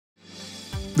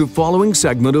The following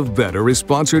segment of Better is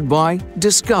sponsored by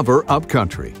Discover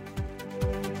Upcountry.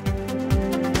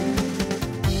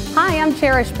 Hi, I'm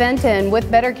Cherish Benton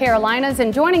with Better Carolinas,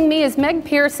 and joining me is Meg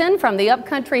Pearson from the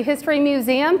Upcountry History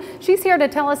Museum. She's here to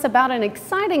tell us about an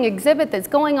exciting exhibit that's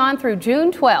going on through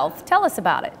June 12th. Tell us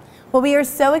about it. Well, we are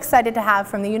so excited to have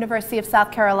from the University of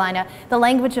South Carolina, The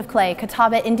Language of Clay,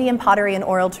 Catawba Indian Pottery and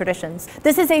Oral Traditions.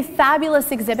 This is a fabulous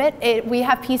exhibit. We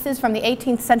have pieces from the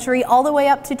 18th century all the way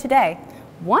up to today.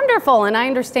 Wonderful, and I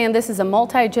understand this is a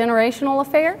multi-generational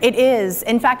affair? It is.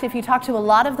 In fact, if you talk to a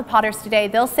lot of the potters today,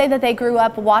 they'll say that they grew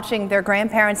up watching their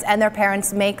grandparents and their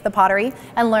parents make the pottery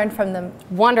and learn from them.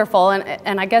 Wonderful,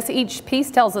 and I guess each piece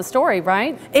tells a story,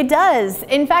 right? It does.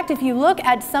 In fact, if you look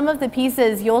at some of the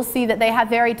pieces, you'll see that they have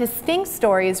very distinct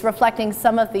stories reflecting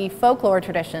some of the folklore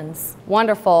traditions.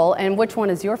 Wonderful, and which one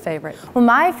is your favorite? Well,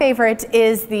 my favorite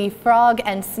is the frog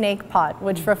and snake pot,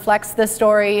 which reflects the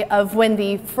story of when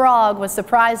the frog was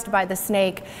surprised by the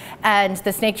snake, and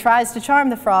the snake tries to charm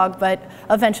the frog, but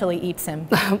eventually eats him.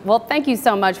 Well, thank you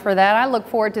so much for that. I look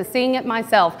forward to seeing it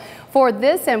myself. For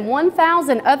this and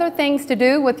 1,000 other things to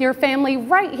do with your family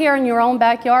right here in your own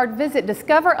backyard, visit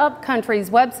Discover Upcountry's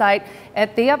website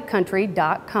at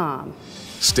theupcountry.com.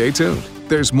 Stay tuned.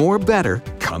 There's more Better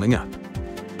coming up.